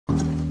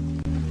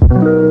Hey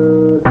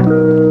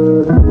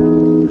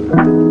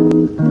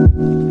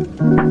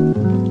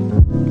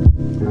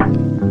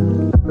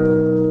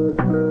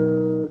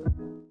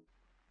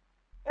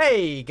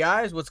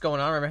guys, what's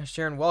going on? RedMaster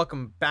here, and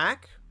welcome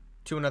back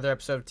to another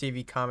episode of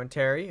TV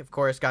Commentary. Of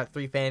course, got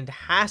three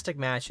fantastic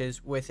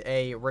matches with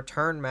a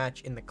return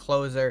match in the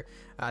closer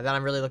that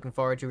I'm really looking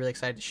forward to, really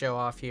excited to show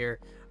off here.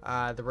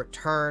 The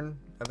return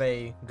of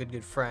a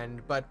good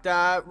friend. But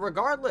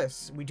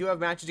regardless, we do have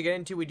matches to get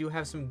into. We do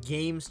have some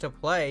games to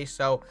play.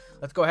 So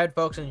let's go ahead,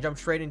 folks, and jump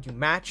straight into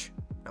match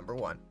number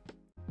one.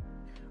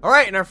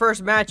 Alright, and our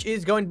first match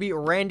is going to be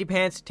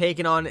RandyPants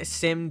taking on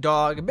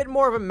simdog. A bit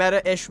more of a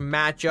meta-ish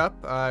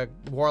matchup.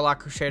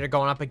 Warlock Crusader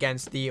going up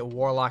against the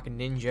Warlock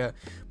Ninja.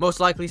 Most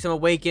likely some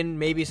Awaken,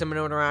 maybe some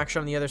no interaction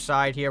on the other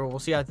side here, but we'll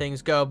see how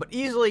things go. But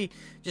easily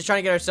just trying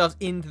to get ourselves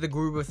into the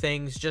groove of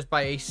things just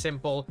by a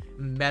simple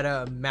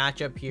meta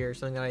matchup here.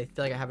 Something that I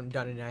feel like I haven't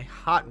done in a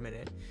hot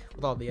minute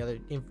with all the other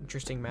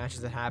interesting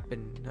matches that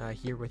happen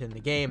here within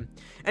the game.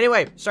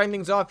 Anyway, starting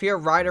things off here,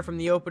 Ryder from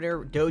the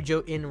opener,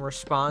 Dojo in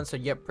response. So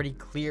yep, pretty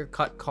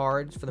clear-cut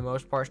cards for the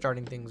most part,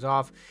 starting things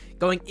off.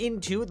 Going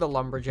into the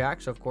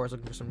Lumberjack, so of course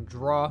looking for some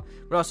draw,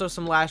 but also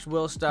some Last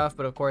Will stuff.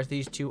 But of course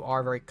these two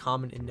are very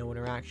common in no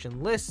interaction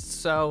lists,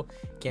 so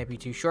can't be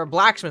too sure.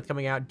 Blacksmith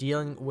coming out,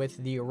 dealing with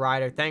the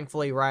Ryder.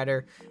 Thankfully,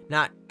 Ryder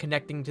not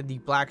connecting to the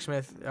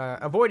Blacksmith,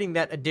 avoiding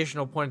that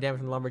additional point of damage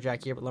from the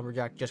Lumberjack here, but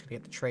Lumberjack just gonna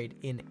get the trade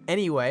in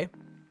anyway.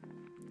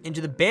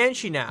 Into the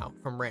Banshee now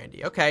from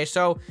Randy. Okay,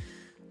 so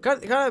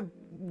kind of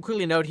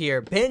quickly note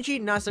here, Banshee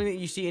not something that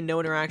you see in no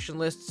interaction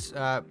lists,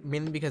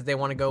 mainly because they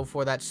want to go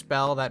for that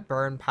spell, that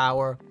burn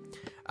power.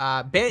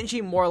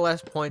 Banshee more or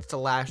less points to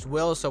Last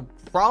Will, so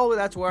probably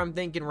that's where I'm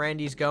thinking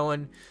Randy's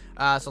going.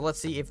 So let's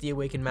see if the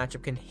Awakened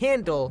matchup can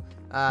handle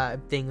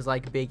things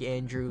like Big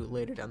Andrew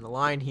later down the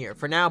line here.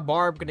 For now,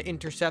 Barb going to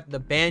intercept the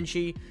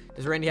Banshee.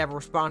 Does Randy have a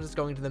response? It's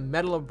going to the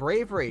Medal of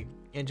Bravery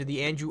into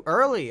the Andrew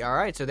early. All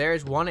right, so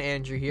there's one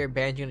Andrew here.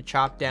 Banshee going to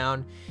chop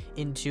down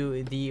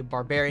into the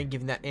Barbarian,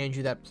 giving that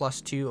Andrew that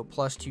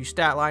 +2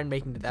 stat line,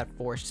 making it that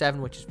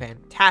 4/7, which is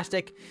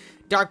fantastic.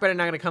 Darkbender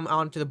not going to come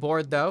onto the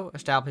board, though,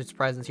 establish its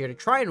presence here to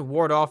try and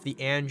ward off the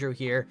Andrew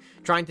here,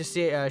 trying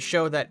to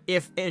show that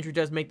if Andrew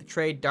does make the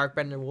trade,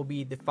 Darkbender will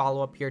be the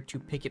follow-up here to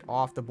pick it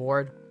off the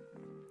board.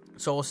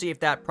 So we'll see if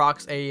that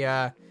procs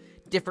a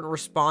different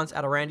response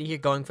out of Randy here,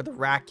 going for the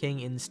Rat King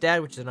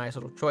instead, which is a nice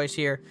little choice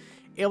here.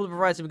 Able to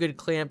provide some good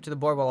cleanup to the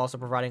board while also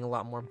providing a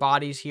lot more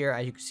bodies here,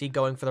 as you can see,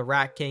 going for the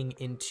Rat King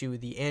into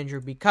the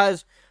Andrew,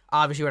 because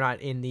obviously we're not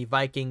in the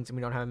Vikings and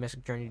we don't have a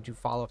Mystic Journey to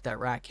follow up that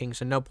Rat King,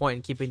 so no point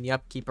in keeping the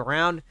upkeep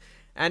around.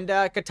 And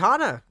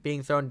Katana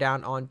being thrown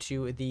down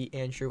onto the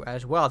Andrew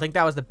as well. I think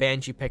that was the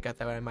Banshee pickup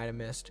that I might have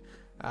missed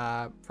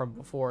from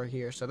before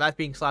here. So that's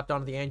being slapped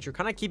onto the Andrew,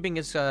 kind of keeping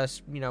his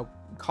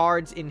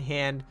cards in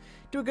hand.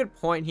 Do a good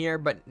point here,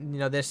 but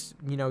this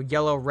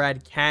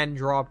yellow-red can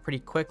draw pretty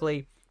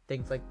quickly.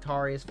 Things like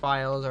Taria's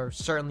Files are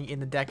certainly in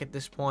the deck at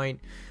this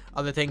point.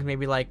 Other things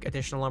maybe like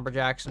additional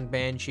Lumberjacks and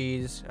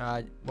Banshees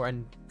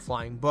and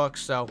Flying Books.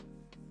 So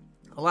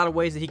a lot of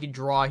ways that he could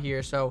draw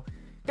here. So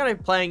kind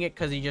of playing it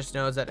because he just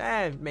knows that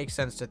it makes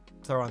sense to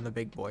throw on the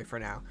big boy for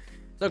now.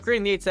 So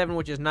creating the 8/7,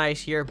 which is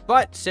nice here.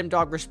 But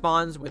simdog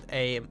responds with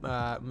a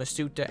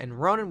Masuta and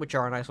Ronin, which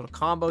are a nice little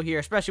combo here,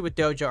 especially with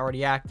Dojo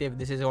already active.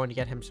 This is going to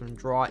get him some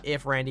draw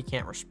if Randy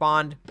can't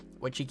respond,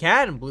 which he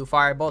can. Blue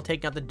Fireball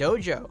taking out the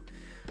Dojo.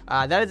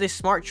 That is a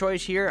smart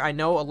choice here. I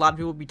know a lot of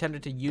people will be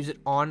tempted to use it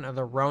on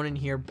the Ronin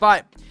here,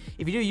 but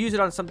if you do use it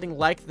on something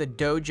like the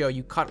Dojo,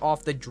 you cut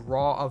off the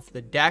draw of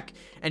the deck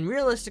and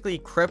realistically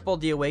cripple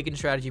the Awaken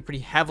strategy pretty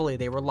heavily.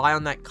 They rely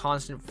on that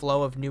constant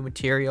flow of new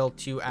material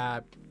to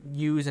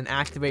use and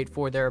activate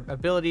for their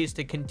abilities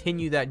to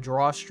continue that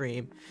draw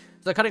stream.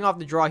 So cutting off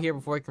the draw here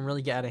before it can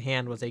really get out of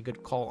hand was a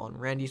good call on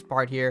Randy's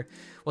part here.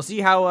 We'll see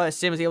how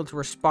Sim is able to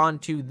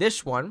respond to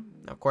this one.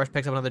 Of course,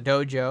 picks up another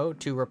Dojo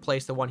to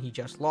replace the one he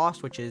just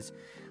lost, which is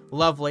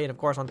lovely. And of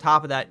course, on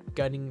top of that,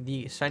 getting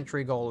the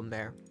Sentry Golem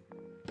there.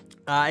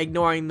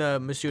 Ignoring the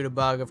Masuda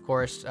bug, of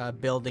course,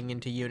 building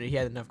into unit. He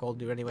had enough gold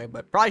to do it anyway,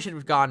 but probably should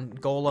have gone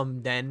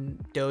Golem, then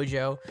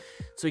Dojo,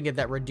 so we can get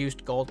that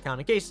reduced gold count.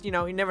 In case, you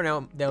never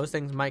know, those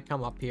things might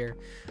come up here.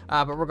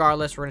 But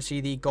regardless, we're going to see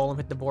the Golem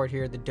hit the board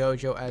here, the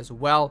Dojo as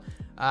well.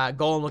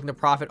 Golem looking to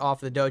profit off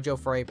the Dojo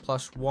for a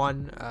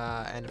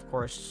 +1, and of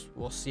course,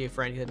 we'll see if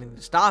Randy has anything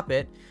to stop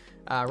it.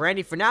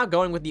 Randy, for now,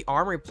 going with the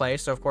Armory play,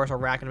 so of course our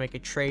Rat going to make a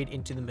trade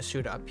into the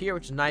Masuda up here,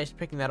 which is nice,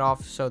 picking that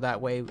off so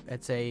that way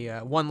it's a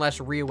one less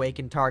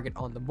reawakened target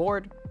on the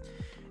board.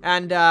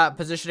 And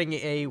positioning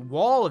a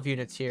wall of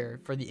units here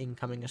for the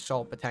incoming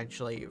assault,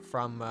 potentially,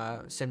 from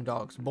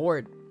simdog's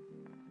board.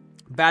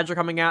 Badger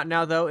coming out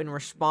now, though, in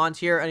response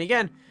here, and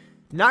again,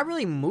 not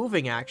really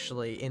moving,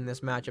 actually, in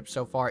this matchup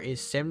so far is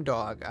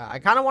simdog. I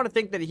kind of want to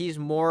think that he's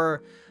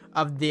more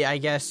of the, I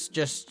guess,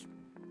 just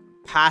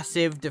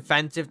passive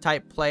defensive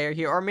type player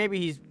here, or maybe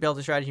he's built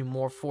a strategy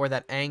more for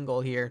that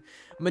angle here,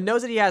 but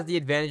knows that he has the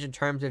advantage in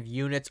terms of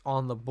units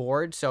on the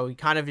board, so he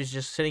kind of is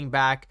just sitting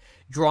back,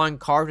 drawing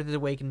cards with his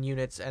awakened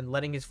units and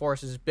letting his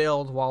forces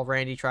build while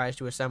Randy tries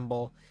to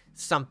assemble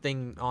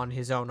something on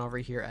his own over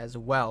here as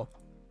well.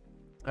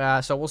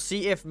 So we'll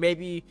see if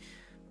maybe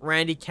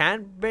Randy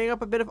can bring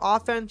up a bit of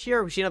offense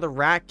here. We see another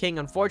Rat King.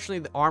 Unfortunately,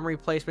 the armory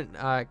placement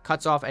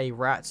cuts off a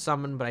rat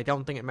summon, but I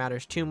don't think it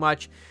matters too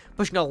much.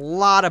 Pushing a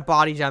lot of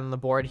bodies down on the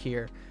board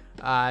here.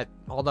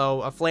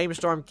 Although a Flame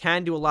Storm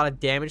can do a lot of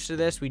damage to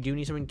this, we do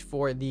need something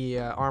for the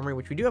armory,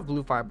 which we do have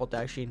Blue Firebolt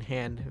actually in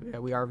hand.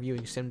 We are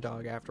viewing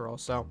Simdog after all,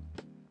 so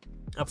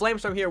a Flame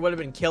Storm here would have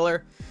been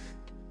killer.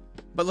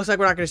 But looks like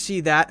we're not going to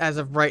see that as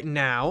of right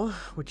now,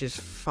 which is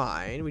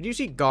fine. We do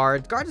see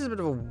Guards. Guards is a bit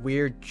of a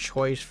weird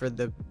choice for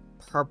the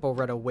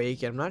Purple-Red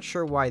Awaken. I'm not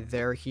sure why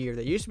they're here.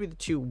 They used to be the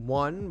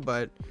 2-1,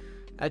 but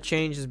that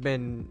change has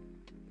been,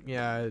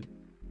 you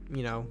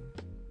know,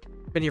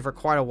 been here for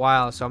quite a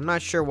while, so I'm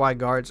not sure why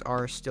Guards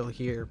are still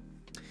here.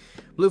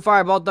 Blue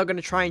Firebolt, they're going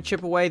to try and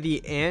chip away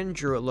the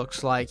Andrew, it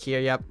looks like here.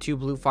 Yep, 2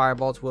 Blue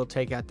Firebolts will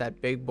take out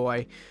that big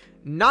boy.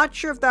 Not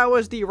sure if that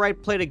was the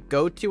right play to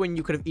go to, and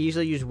you could have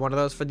easily used one of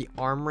those for the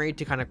armory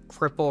to kind of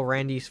cripple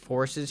Randy's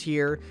forces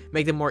here,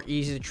 make them more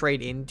easy to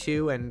trade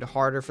into and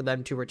harder for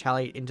them to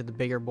retaliate into the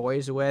bigger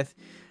boys with.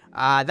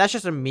 That's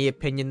just a me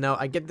opinion, though.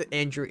 I get that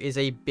Andrew is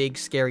a big,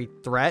 scary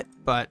threat,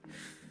 but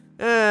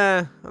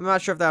I'm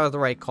not sure if that was the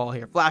right call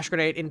here. Flash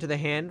Grenade into the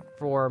hand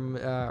from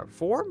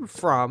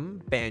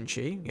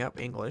Banshee.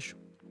 Yep, English.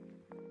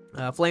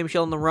 Flame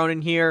Shield on the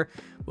Ronin here,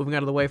 moving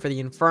out of the way for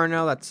the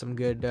Inferno. That's some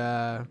good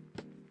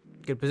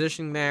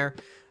positioning there.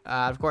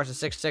 Of course, a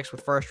 6/6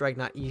 with first strike,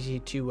 not easy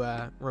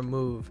to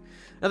remove.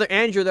 Another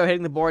Andrew, though,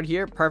 hitting the board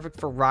here. Perfect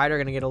for Ryder.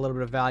 Going to get a little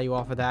bit of value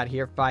off of that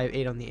here.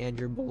 5/8 on the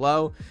Andrew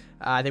below.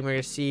 I think we're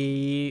going to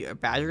see a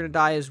Badger going to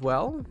die as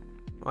well.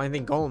 Well, I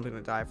think Golem's going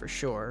to die for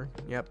sure.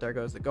 Yep, there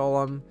goes the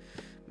Golem.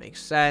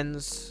 Makes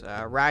sense.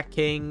 Rat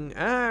King.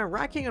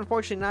 Rat King,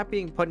 unfortunately, not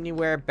being put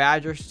anywhere.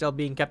 Badger still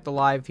being kept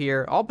alive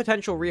here. All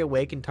potential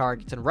reawaken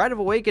targets. And Rite of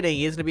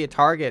Awakening is going to be a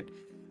target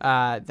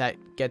that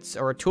gets,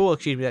 or a tool,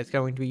 excuse me, that's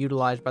going to be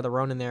utilized by the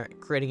Ronin there,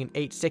 creating an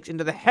 8/6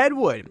 into the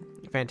Headwood.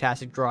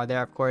 Fantastic draw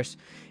there, of course.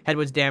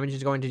 Headwood's damage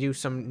is going to do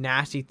some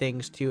nasty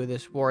things to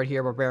this board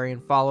here. Barbarian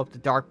follow-up, the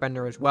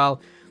Darkbender as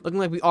well. Looking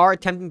like we are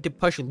attempting to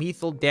push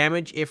lethal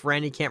damage if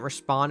Randy can't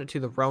respond to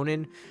the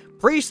Ronin.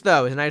 Priest,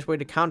 though, is a nice way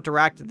to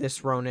counteract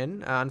this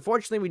Ronin.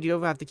 Unfortunately, we do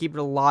have to keep it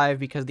alive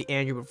because the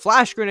Andrew with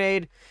Flash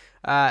Grenade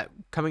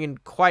coming in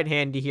quite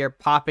handy here,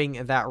 popping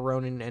that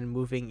Ronin and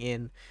moving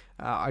in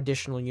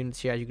additional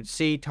units here. As you can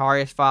see,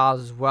 Tarius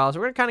Files as well. So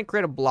we're going to kind of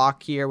create a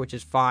block here, which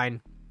is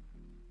fine.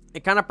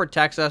 It kind of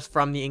protects us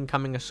from the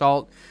incoming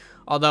assault.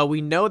 Although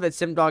we know that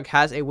Simdog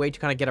has a way to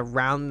kind of get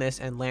around this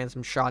and land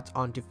some shots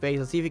onto face.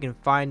 Let's see if we can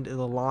find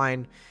the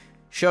line.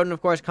 Shodan,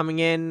 of course, coming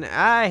in,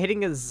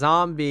 hitting a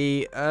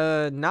zombie.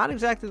 Not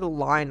exactly the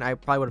line I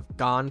probably would have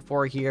gone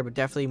for here, but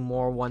definitely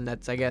more one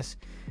that's, I guess,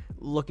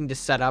 looking to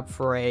set up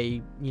for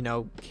a,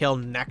 kill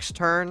next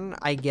turn,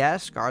 I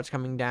guess. Guards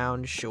coming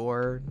down,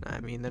 sure. I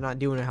mean, they're not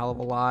doing a hell of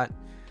a lot.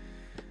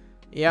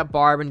 Yeah,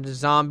 Barb into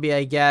zombie,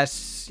 I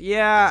guess.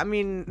 Yeah, I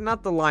mean,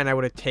 not the line I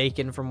would have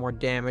taken for more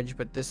damage,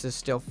 but this is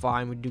still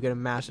fine. We do get a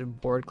massive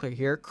board clear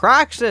here.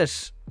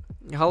 Craxus!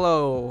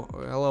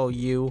 Hello,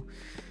 you.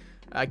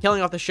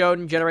 Killing off the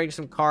Shodan, generating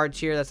some cards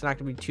here. That's not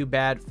going to be too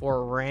bad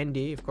for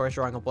Randy. Of course,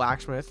 drawing a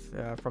Blacksmith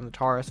from the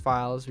Taurus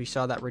Files. We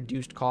saw that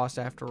reduced cost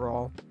after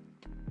all.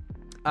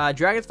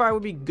 Dragon's Fire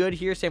would be good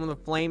here. Same with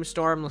the Flame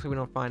Storm. Looks like we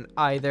don't find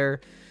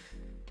either.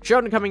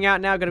 Shodan coming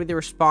out now, going to be the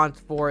response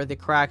for the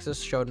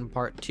Craxus. Shodan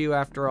Part 2,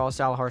 after all.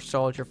 Salahar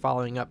Soldier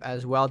following up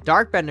as well.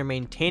 Darkbender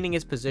maintaining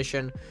his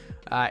position.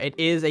 It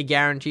is a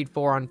guaranteed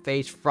 4 on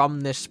face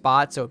from this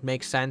spot, so it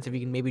makes sense if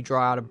you can maybe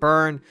draw out a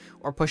burn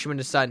or push him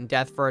into sudden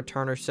death for a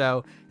turn or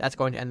so. That's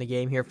going to end the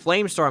game here.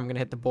 Flamestorm going to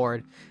hit the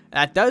board.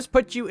 That does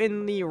put you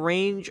in the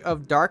range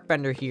of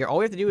Darkbender here. All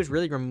we have to do is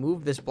really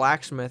remove this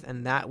Blacksmith,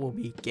 and that will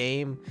be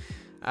game.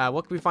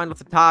 What can we find off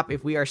the top?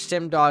 If we are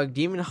Simdog,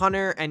 Demon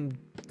Hunter, and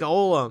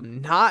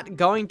Golem, not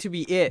going to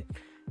be it.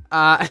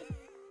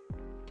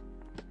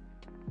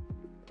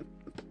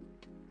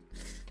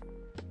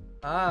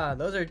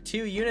 Those are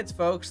 2 units,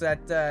 folks,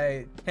 that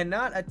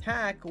cannot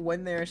attack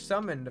when they're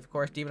summoned. Of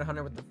course, Demon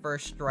Hunter with the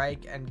first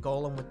strike and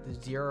Golem with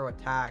the 0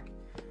 attack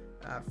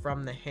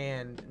from the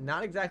hand.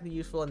 Not exactly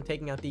useful in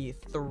taking out the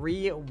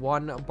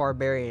 3/1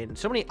 Barbarian.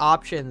 So many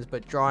options,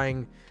 but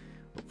drawing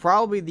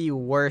probably the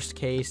worst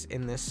case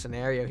in this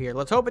scenario here.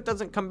 Let's hope it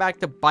doesn't come back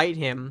to bite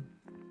him,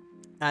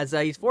 as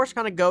he's forced to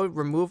kind of go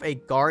remove a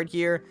guard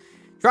here,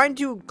 trying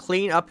to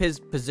clean up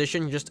his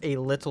position just a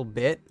little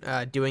bit,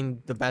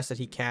 doing the best that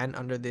he can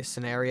under this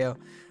scenario.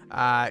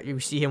 You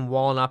see him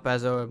walling up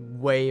as a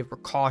way of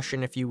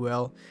precaution, if you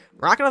will.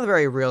 We're not going to have a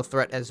very real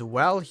threat as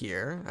well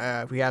here,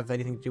 if we have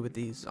anything to do with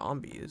these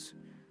zombies.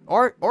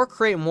 or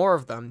create more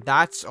of them.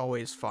 That's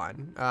always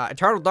fun.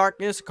 Eternal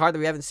Darkness, a card that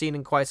we haven't seen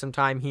in quite some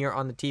time here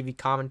on the TV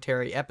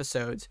commentary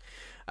episodes.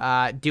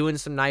 Doing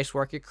some nice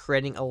work here,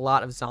 creating a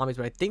lot of zombies,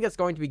 but I think that's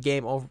going to be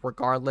game over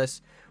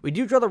regardless. We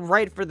do draw the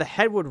right for the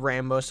Headwood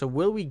Rambo, so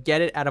will we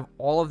get it out of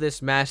all of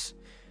this mess?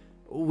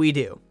 We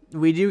do.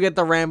 We do get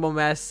the Rambo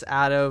mess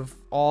out of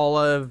all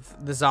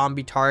of the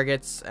zombie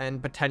targets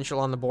and potential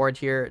on the board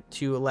here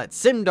to let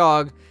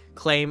simdog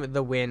claim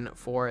the win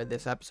for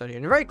this episode here.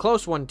 And a very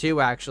close one too,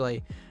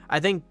 actually. I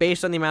think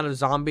based on the amount of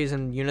zombies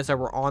and units that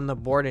were on the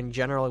board in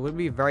general, it would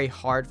be very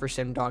hard for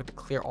simdog to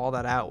clear all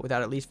that out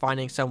without at least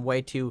finding some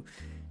way to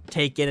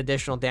take in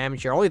additional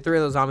damage here. Only 3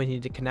 of those zombies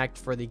need to connect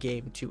for the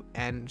game to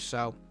end,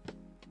 so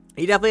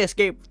he definitely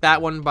escaped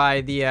that one by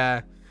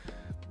the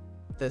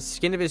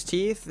skin of his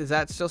teeth. Is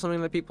that still something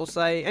that people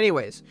say?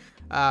 Anyways,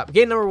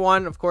 game number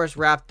 1, of course,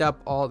 wrapped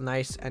up all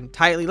nice and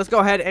tightly. Let's go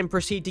ahead and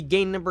proceed to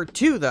game number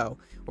 2, though,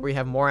 where we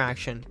have more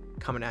action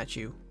coming at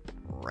you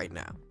right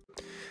now.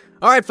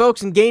 Alright,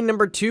 folks, in game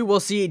number 2,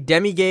 we'll see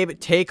DemiGabe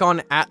take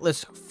on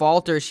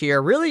AtlasFalters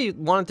here. Really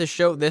wanted to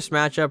show this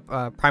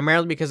matchup,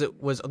 primarily because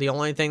it was the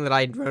only thing that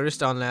I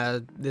noticed on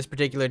this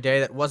particular day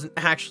that wasn't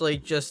actually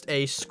just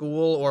a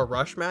school or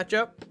rush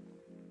matchup.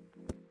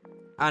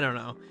 I don't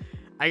know.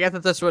 I guess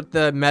that's what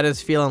the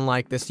meta's feeling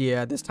like this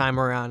time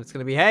around. It's going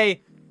to be,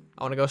 hey,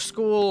 I want to go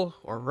school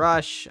or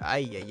rush.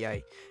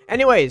 Ay.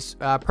 Anyways,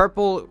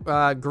 purple,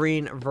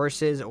 green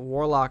versus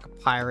warlock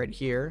pirate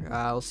here.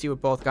 We'll see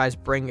what both guys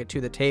bring to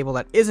the table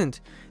that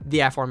isn't the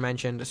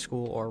aforementioned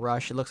school or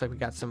rush. It looks like we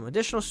got some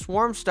additional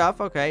swarm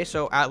stuff. Okay,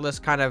 so Atlas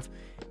kind of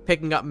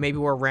picking up maybe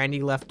where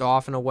Randy left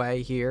off in a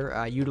way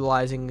here,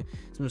 utilizing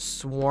some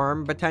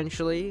swarm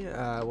potentially.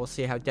 We'll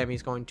see how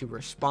Demi's going to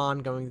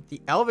respond, going with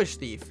the Elvish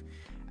Thief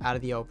out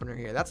of the opener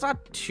here. That's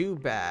not too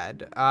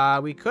bad.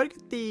 We could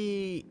get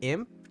the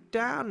imp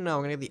down. No,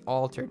 we're gonna get the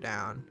altar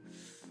down.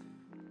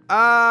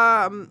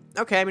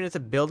 Okay, I mean, it's a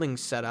building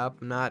setup.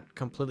 I'm not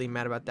completely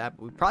mad about that,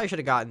 but we probably should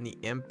have gotten the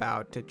imp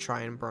out to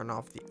try and burn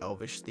off the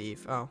Elvish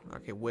Thief. Oh,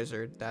 okay,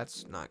 wizard.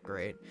 That's not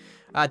great.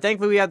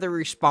 Thankfully, we have the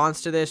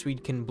response to this. We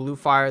can blue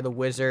fire the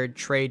wizard,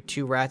 trade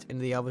 2 rats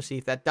into the Elvish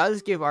Thief. That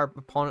does give our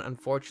opponent,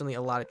 unfortunately,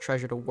 a lot of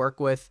treasure to work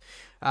with.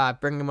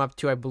 Bring them up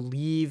to, I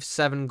believe,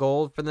 7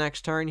 gold for the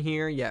next turn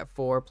here. Yeah,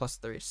 4 plus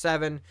 3 is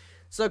 7.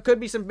 So it could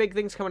be some big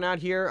things coming out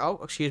here. Oh,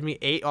 excuse me,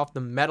 8 off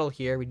the metal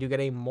here. We do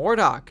get a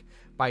Mordok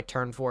by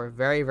turn 4.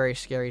 Very, very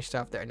scary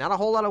stuff there. Not a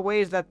whole lot of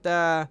ways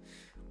that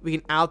we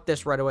can out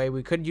this right away.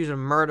 We could use a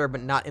murder,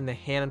 but not in the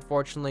hand,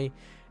 unfortunately.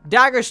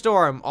 Dagger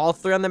Storm, all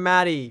 3 on the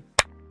Maddie.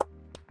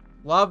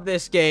 Love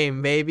this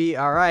game, baby.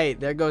 All right,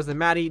 there goes the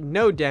Maddie.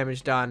 No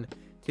damage done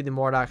to the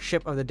Mordok.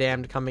 Ship of the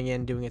Damned coming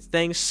in, doing its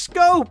thing.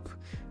 Scope!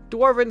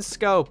 Dwarven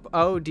Scope.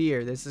 Oh,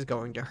 dear. This is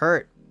going to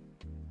hurt.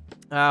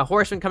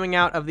 Horseman coming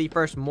out of the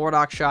first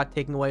Mordok shot,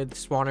 taking away the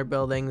spawner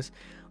buildings.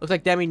 Looks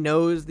like Demi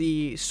knows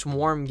the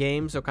swarm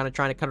game, so kind of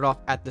trying to cut it off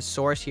at the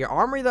source here.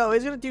 Armory, though,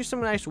 is going to do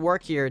some nice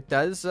work here. It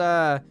does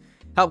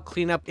help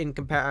clean up in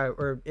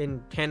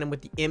tandem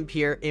with the imp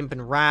here, imp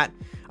and rat.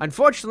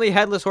 Unfortunately,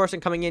 Headless Horseman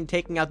coming in,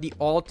 taking out the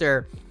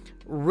altar,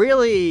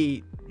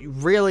 really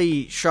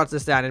shuts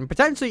us down, and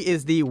potentially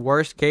is the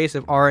worst case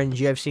of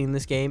RNG I've seen in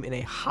this game in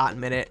a hot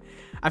minute.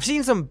 I've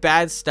seen some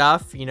bad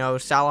stuff, you know,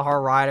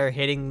 Salahar Rider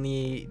hitting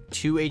the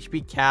 2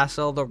 HP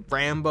castle, the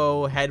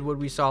Rambo Headwood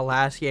we saw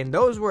last game.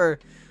 Those were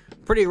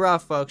pretty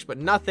rough, folks, but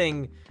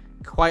nothing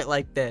quite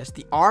like this.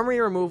 The armory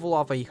removal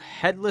off a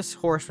Headless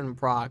Horseman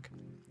proc,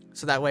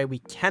 so that way we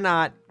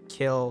cannot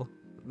kill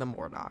the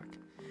Mordok.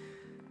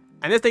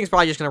 And this thing's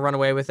probably just going to run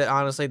away with it,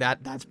 honestly.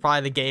 That's probably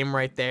the game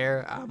right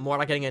there.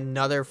 Mordok getting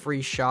another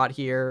free shot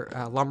here.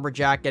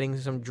 Lumberjack getting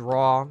some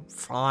draw.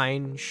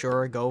 Fine,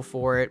 sure, go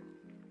for it.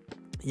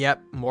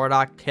 Yep,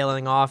 Mordok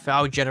killing off.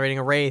 Oh, generating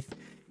a Wraith.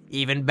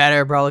 Even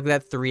better, bro. Look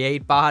at that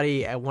 3/8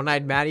 body. And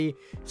One-Eyed Maddie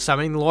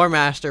summoning the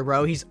RedMaster,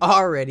 bro. He's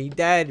already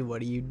dead.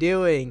 What are you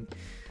doing?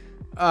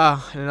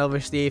 And an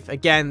Elvish Thief.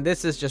 Again,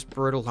 this is just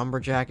brutal.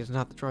 Lumberjack is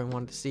not the draw I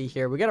wanted to see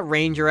here. We got a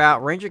Ranger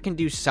out. Ranger can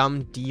do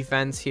some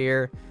defense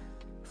here.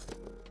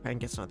 And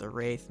gets another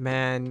Wraith.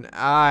 Man,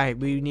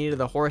 we needed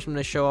the Horseman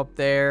to show up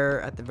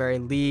there at the very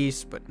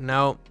least. But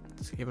no,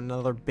 let's give him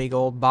another big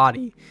old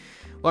body.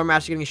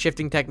 RedMaster getting a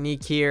shifting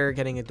technique here,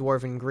 getting a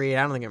Dwarven Greed.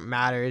 I don't think it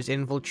matters.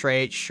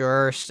 Infiltrate,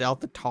 sure. Stealth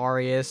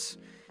Atarius.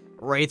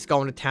 Wraith's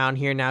going to town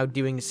here now,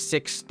 doing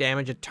 6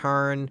 damage a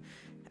turn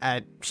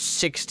at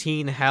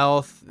 16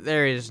 health.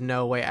 There is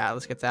no way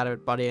Atlas gets out of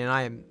it, buddy, and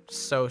I am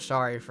so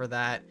sorry for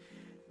that.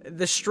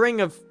 The string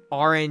of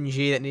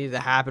RNG that needed to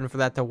happen for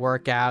that to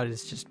work out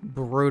is just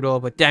brutal,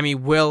 but Demi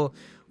will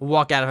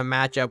walk out of a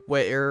matchup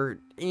where,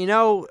 you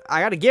know,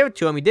 I got to give it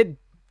to him. He did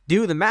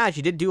do the match.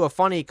 He did do a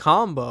funny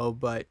combo,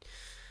 but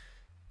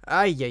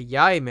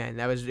man,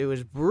 it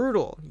was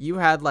brutal. You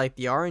had like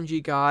the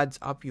RNG gods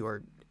up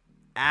your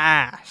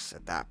ass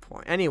at that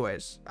point.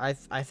 Anyways, I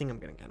think I'm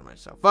gonna get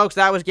myself, folks.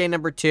 That was game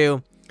number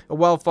 2, a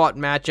well-fought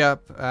matchup,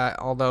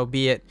 although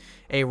be it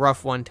a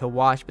rough one to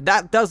watch. But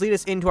that does lead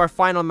us into our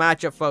final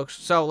matchup, folks.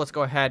 So let's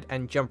go ahead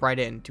and jump right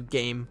into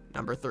game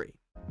number 3.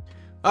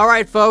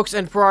 Alright folks,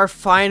 and for our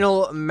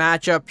final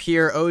matchup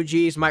here,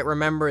 OGs might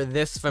remember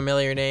this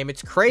familiar name.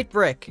 It's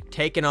Cratebrick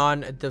taking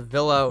on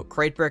devilo.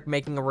 Cratebrick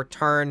making a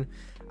return.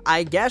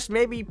 I guess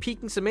maybe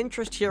piquing some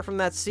interest here from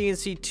that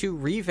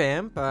CNC2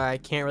 revamp. I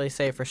can't really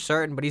say for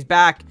certain, but he's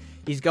back.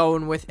 He's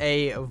going with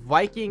a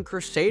Viking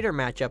Crusader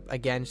matchup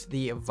against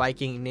the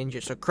Viking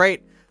Ninja. So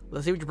Crate,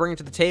 let's see what you're bringing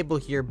to the table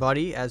here,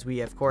 buddy, as we,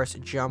 of course,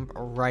 jump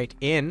right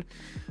in.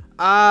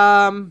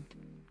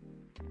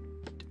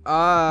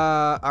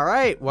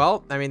 Alright,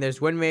 well, I mean, there's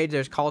Wind Mage,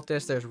 there's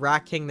Cultist, there's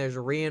Rat King, there's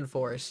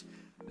Reinforce.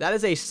 That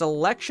is a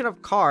selection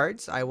of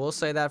cards, I will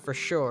say that for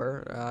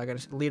sure. I'm going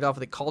to lead off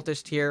with the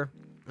Cultist here.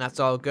 That's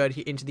all good.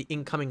 Into the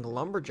incoming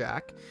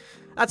Lumberjack.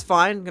 That's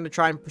fine. I'm going to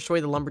try and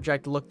persuade the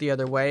Lumberjack to look the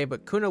other way,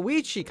 but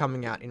Kunoichi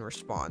coming out in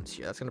response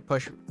here. That's going to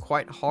push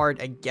quite hard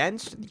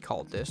against the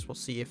Cultist. We'll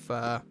see if,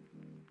 well,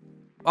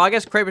 I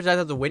guess Cratebrick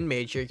has the Wind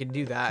Mage here. You can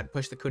do that and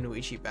push the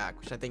Kunoichi back,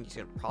 which I think he's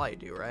going to probably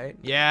do, right?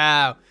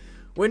 Yeah!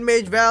 Wind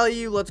Mage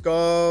value, let's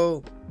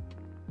go!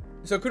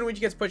 So Kunoichi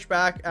gets pushed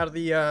back out of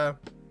the,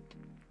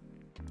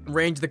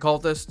 range of the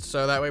Cultist,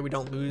 so that way we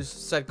don't lose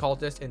said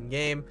Cultist in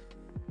game.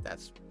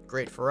 That's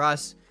great for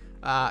us.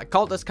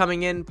 Cultist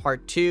coming in,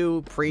 part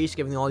 2. Priest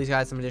giving all these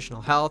guys some additional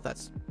health.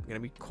 That's going to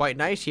be quite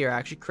nice here,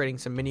 actually, creating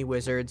some mini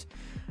wizards.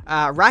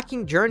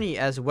 Racking Journey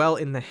as well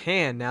in the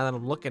hand, now that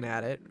I'm looking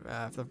at it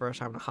for the first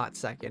time in a hot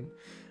second.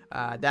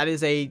 That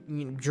is a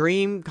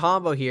dream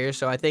combo here,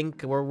 so I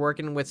think we're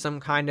working with some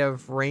kind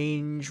of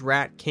range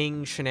Rat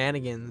King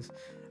shenanigans.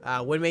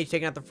 Wind Mage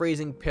taking out the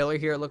Freezing Pillar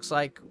here, it looks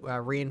like.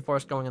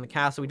 Reinforced going on the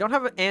castle. We don't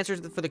have answers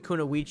for the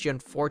Kunoichi,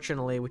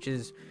 unfortunately, which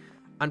is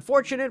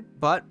unfortunate,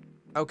 but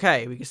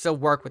okay, we can still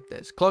work with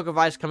this. Cloak of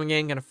Ice coming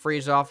in, gonna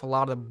freeze off a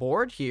lot of the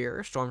board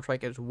here. Storm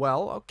Strike as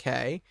well,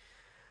 okay.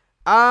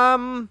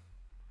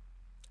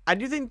 I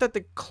do think that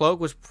the Cloak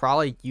was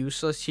probably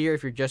useless here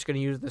if you're just gonna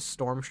use the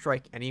Storm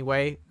Strike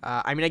anyway.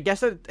 I mean, I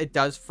guess it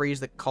does freeze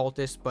the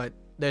Cultist, but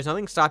there's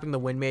nothing stopping the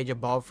Wind Mage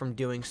above from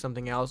doing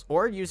something else,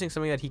 or using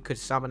something that he could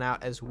summon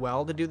out as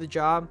well to do the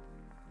job.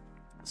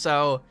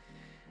 So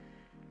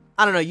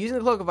I don't know, using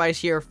the Cloak of Ice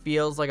here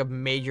feels like a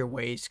major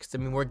waste, because, I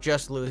mean, we're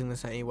just losing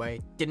this anyway.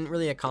 Didn't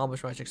really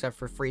accomplish much except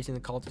for freezing the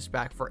Cultist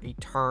back for a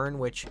turn,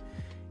 which,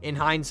 in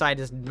hindsight,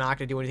 is not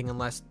going to do anything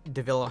unless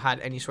devilo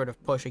had any sort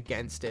of push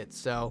against it.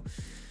 So,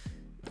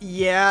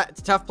 yeah,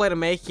 it's a tough play to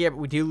make here, but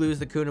we do lose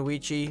the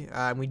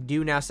Kunoichi. We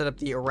do now set up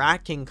the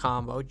Rat King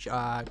combo.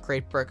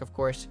 Cratebrick, of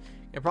course.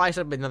 You'll probably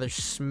set up another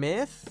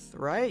Smith,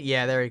 right?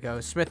 Yeah, there you go.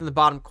 Smith in the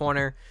bottom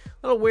corner.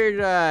 Little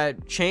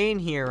weird chain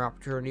here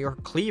opportunity, or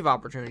cleave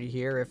opportunity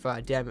here if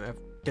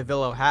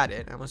devilo had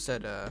it. I almost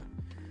said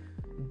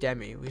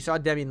Demi. We saw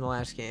Demi in the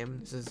last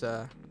game. This is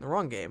the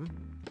wrong game.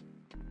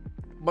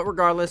 But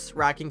regardless,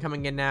 Rat King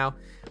coming in now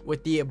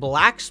with the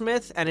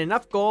Blacksmith and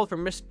enough gold for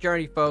Mystic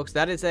Journey, folks.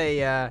 That is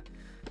a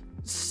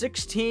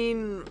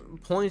 16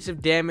 points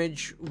of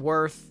damage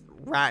worth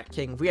Rat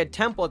King. If we had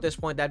Temple at this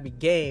point, that'd be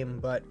game,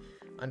 but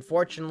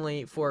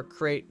unfortunately for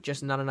Crate,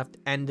 just not enough to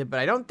end it. But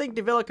I don't think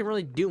devilo can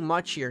really do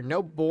much here.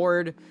 No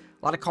board,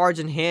 a lot of cards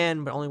in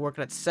hand, but only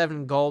working at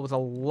 7 gold with a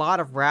lot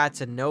of rats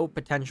and no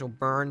potential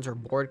burns or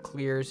board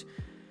clears.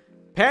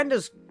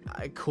 Panda's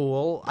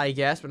cool, I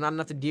guess, but not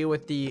enough to deal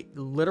with the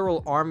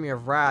literal army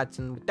of rats.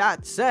 And with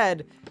that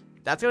said,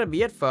 that's going to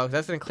be it, folks.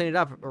 That's going to clean it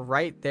up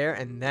right there.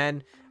 And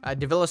then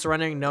devilo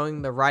surrendering,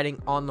 knowing the writing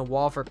on the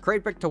wall for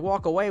Cratebrick to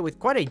walk away with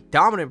quite a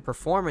dominant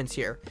performance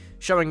here.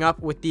 Showing up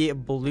with the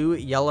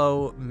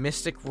blue-yellow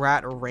Mystic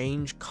Rat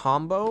range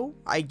combo,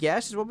 I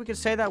guess, is what we could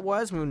say that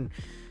was. I mean,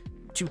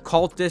 2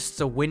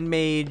 Cultists, a Wind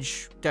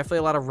Mage, definitely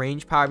a lot of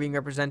range power being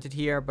represented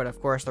here. But,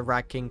 of course, the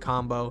Rat King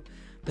combo,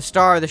 the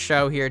star of the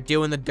show here,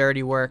 doing the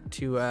dirty work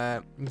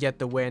to get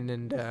the win.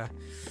 And,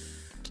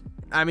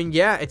 I mean,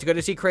 yeah, it's good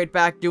to see Crate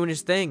back doing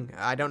his thing.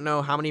 I don't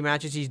know how many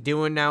matches he's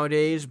doing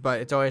nowadays,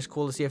 but it's always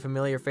cool to see a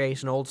familiar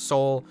face, an old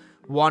soul,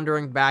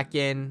 wandering back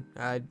in,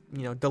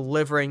 you know,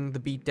 delivering the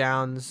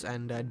beatdowns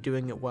and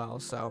doing it well.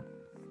 So,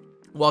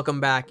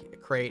 welcome back,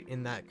 Crate,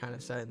 in that kind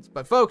of sense.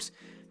 But, folks,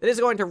 that is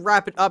going to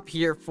wrap it up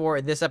here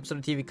for this episode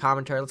of TV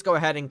Commentary. Let's go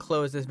ahead and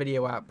close this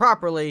video out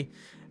properly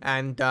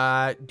and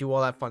do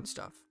all that fun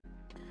stuff.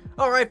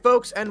 Alright,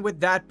 folks, and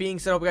with that being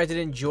said, I hope you guys did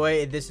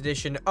enjoy this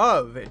edition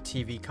of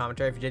TV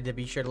Commentary. If you did,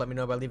 be sure to let me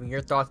know by leaving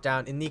your thoughts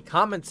down in the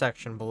comment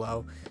section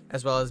below,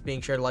 as well as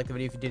being sure to like the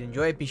video if you did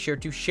enjoy it. Be sure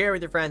to share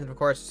with your friends, and of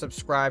course,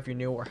 subscribe if you're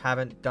new or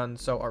haven't done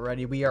so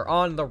already. We are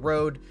on the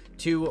road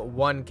to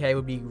 1K.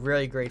 We'd be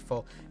really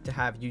grateful to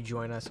have you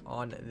join us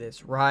on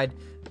this ride.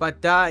 But,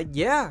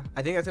 yeah,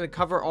 I think that's going to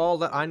cover all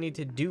that I need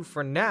to do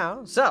for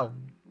now. So,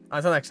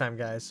 until next time,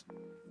 guys,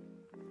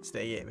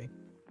 stay gaming.